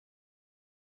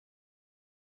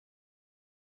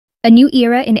A new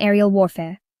era in aerial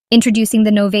warfare, introducing the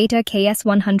Novator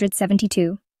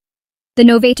KS-172. The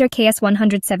Novator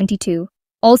KS-172,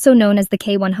 also known as the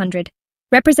K-100,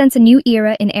 represents a new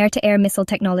era in air-to-air missile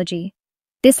technology.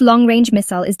 This long-range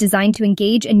missile is designed to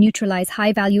engage and neutralize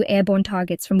high-value airborne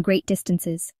targets from great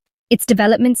distances. Its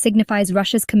development signifies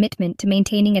Russia's commitment to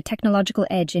maintaining a technological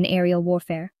edge in aerial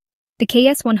warfare. The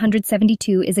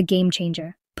KS-172 is a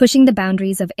game-changer, pushing the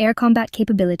boundaries of air combat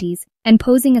capabilities and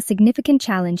posing a significant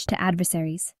challenge to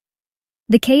adversaries.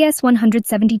 The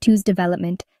KS-172's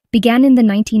development began in the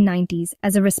 1990s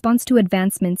as a response to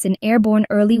advancements in airborne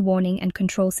early warning and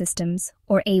control systems,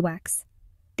 or AWACS.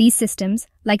 These systems,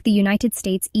 like the United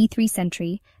States E-3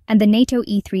 Sentry and the NATO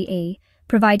E-3A,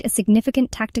 provide a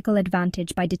significant tactical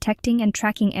advantage by detecting and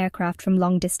tracking aircraft from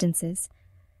long distances.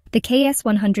 The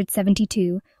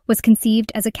KS-172 was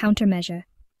conceived as a countermeasure,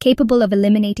 capable of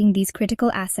eliminating these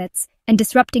critical assets and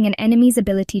disrupting an enemy's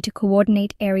ability to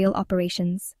coordinate aerial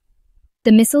operations.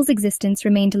 The missile's existence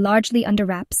remained largely under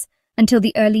wraps until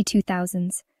the early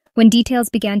 2000s, when details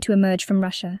began to emerge from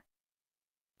Russia.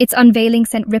 Its unveiling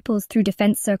sent ripples through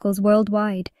defense circles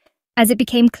worldwide, as it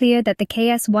became clear that the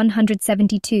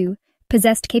KS-172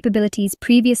 possessed capabilities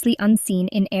previously unseen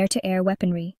in air-to-air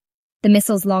weaponry. The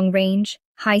missile's long range,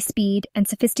 high speed, and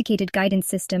sophisticated guidance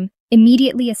system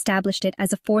immediately established it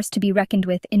as a force to be reckoned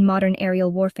with in modern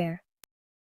aerial warfare.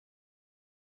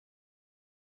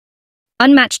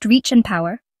 Unmatched reach and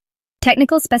power.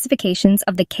 Technical specifications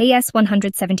of the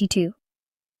KS-172.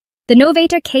 The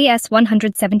Novator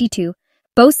KS-172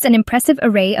 boasts an impressive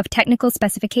array of technical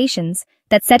specifications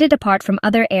that set it apart from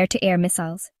other air-to-air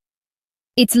missiles.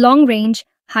 Its long-range,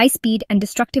 high-speed, and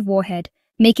destructive warhead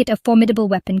make it a formidable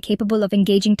weapon capable of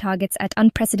engaging targets at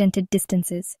unprecedented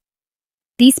distances.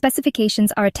 These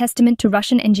specifications are a testament to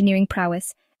Russian engineering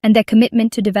prowess and their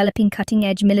commitment to developing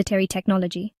cutting-edge military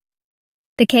technology.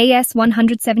 The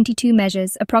KS-172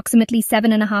 measures approximately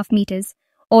 7.5 meters,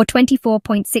 or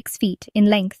 24.6 feet, in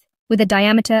length, with a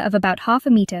diameter of about half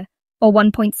a meter, or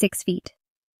 1.6 feet.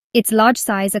 Its large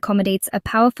size accommodates a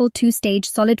powerful two-stage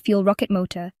solid-fuel rocket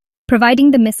motor,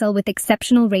 providing the missile with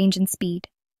exceptional range and speed.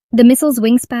 The missile's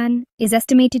wingspan is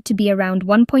estimated to be around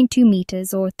 1.2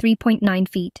 meters or 3.9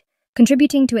 feet,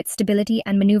 contributing to its stability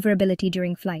and maneuverability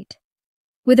during flight.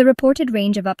 With a reported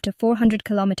range of up to 400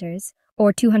 kilometers,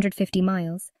 or 250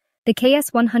 miles, the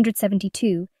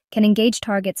KS-172 can engage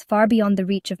targets far beyond the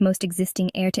reach of most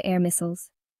existing air-to-air missiles.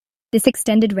 This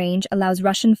extended range allows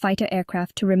Russian fighter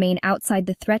aircraft to remain outside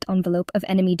the threat envelope of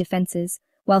enemy defenses,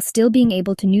 while still being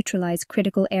able to neutralize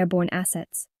critical airborne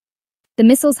assets. The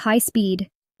missile's high speed,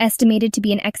 estimated to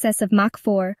be in excess of Mach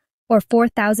 4, or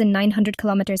 4,900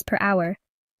 kilometers per hour,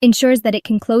 ensures that it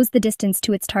can close the distance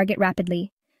to its target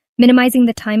rapidly, minimizing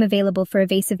the time available for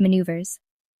evasive maneuvers.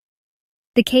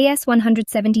 The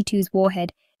KS-172's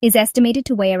warhead is estimated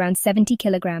to weigh around 70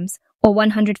 kilograms, or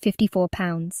 154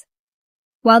 pounds.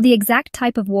 While the exact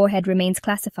type of warhead remains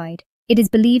classified, it is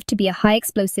believed to be a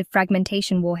high-explosive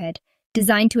fragmentation warhead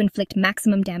designed to inflict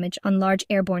maximum damage on large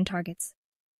airborne targets.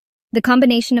 The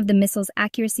combination of the missile's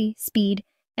accuracy, speed,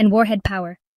 and warhead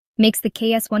power makes the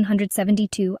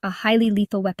KS-172 a highly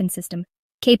lethal weapon system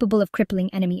capable of crippling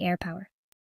enemy air power.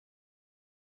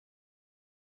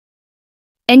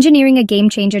 Engineering a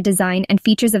game-changer design and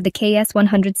features of the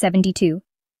KS-172.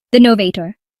 The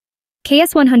Novator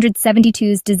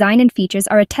KS-172's design and features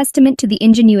are a testament to the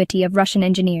ingenuity of Russian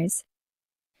engineers.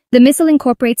 The missile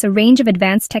incorporates a range of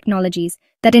advanced technologies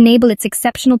that enable its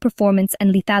exceptional performance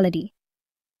and lethality.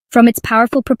 From its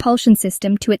powerful propulsion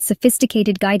system to its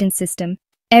sophisticated guidance system,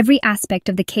 every aspect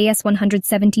of the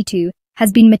KS-172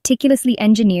 has been meticulously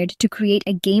engineered to create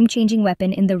a game-changing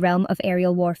weapon in the realm of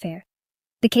aerial warfare.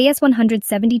 The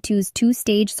KS-172's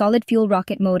two-stage solid-fuel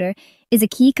rocket motor is a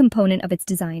key component of its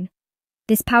design.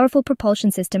 This powerful propulsion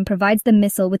system provides the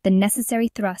missile with the necessary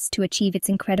thrust to achieve its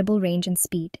incredible range and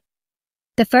speed.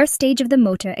 The first stage of the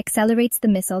motor accelerates the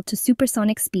missile to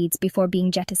supersonic speeds before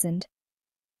being jettisoned.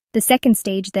 The second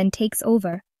stage then takes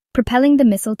over, propelling the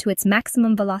missile to its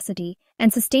maximum velocity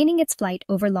and sustaining its flight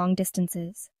over long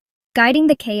distances. Guiding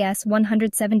the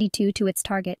KS-172 to its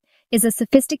target is a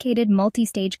sophisticated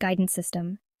multi-stage guidance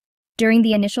system. During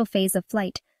the initial phase of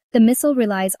flight, the missile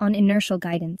relies on inertial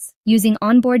guidance, using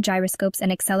onboard gyroscopes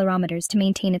and accelerometers to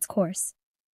maintain its course.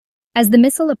 As the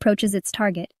missile approaches its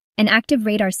target, an active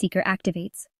radar seeker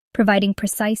activates, providing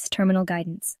precise terminal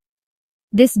guidance.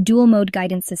 This dual-mode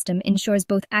guidance system ensures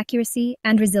both accuracy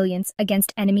and resilience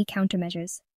against enemy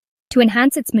countermeasures. To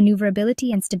enhance its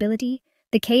maneuverability and stability,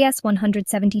 the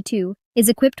KS-172 is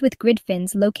equipped with grid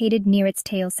fins located near its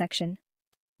tail section.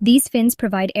 These fins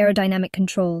provide aerodynamic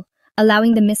control,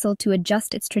 allowing the missile to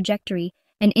adjust its trajectory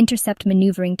and intercept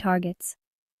maneuvering targets.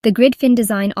 The grid fin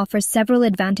design offers several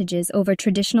advantages over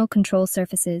traditional control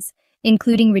surfaces,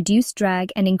 including reduced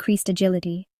drag and increased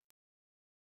agility.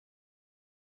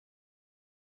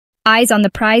 Eyes on the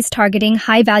prize targeting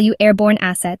high-value airborne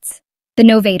assets. The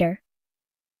Novator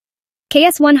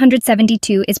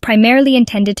KS-172 is primarily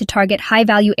intended to target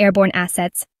high-value airborne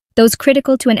assets, those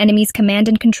critical to an enemy's command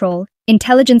and control,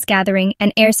 intelligence gathering,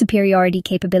 and air superiority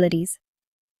capabilities.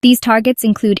 These targets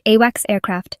include AWACS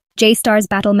aircraft, JSTARS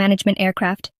battle management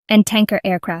aircraft, and tanker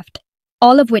aircraft,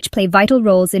 all of which play vital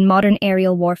roles in modern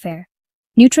aerial warfare.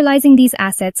 Neutralizing these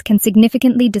assets can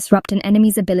significantly disrupt an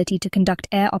enemy's ability to conduct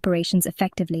air operations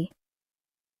effectively.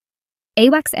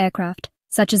 AWACS aircraft,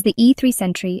 such as the E-3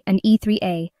 Sentry and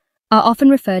E-3A, are often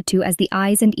referred to as the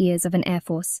eyes and ears of an air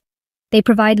force. They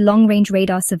provide long-range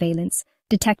radar surveillance,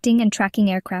 detecting and tracking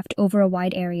aircraft over a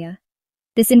wide area.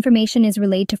 This information is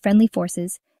relayed to friendly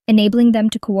forces, enabling them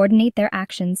to coordinate their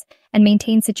actions and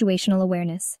maintain situational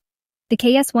awareness. The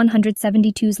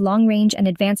KS-172's long-range and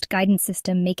advanced guidance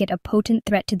system make it a potent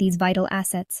threat to these vital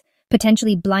assets,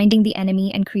 potentially blinding the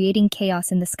enemy and creating chaos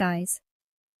in the skies.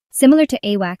 Similar to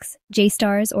AWACS,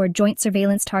 JSTARS, or Joint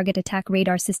Surveillance Target Attack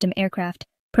Radar System aircraft,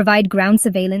 provide ground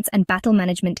surveillance and battle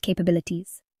management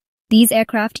capabilities. These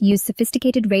aircraft use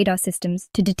sophisticated radar systems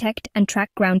to detect and track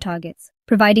ground targets,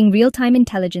 providing real-time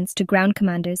intelligence to ground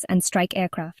commanders and strike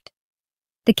aircraft.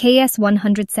 The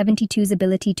KS-172's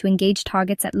ability to engage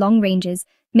targets at long ranges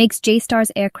makes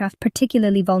JSTARS aircraft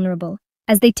particularly vulnerable,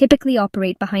 as they typically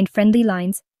operate behind friendly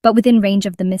lines but within range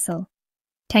of the missile.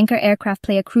 Tanker aircraft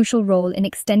play a crucial role in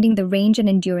extending the range and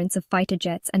endurance of fighter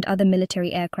jets and other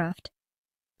military aircraft.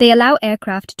 They allow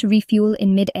aircraft to refuel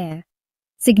in mid-air,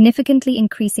 significantly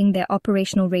increasing their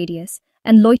operational radius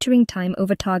and loitering time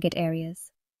over target areas.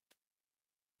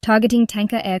 Targeting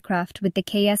tanker aircraft with the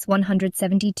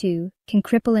KS-172 can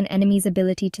cripple an enemy's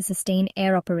ability to sustain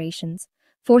air operations,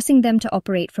 forcing them to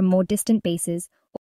operate from more distant bases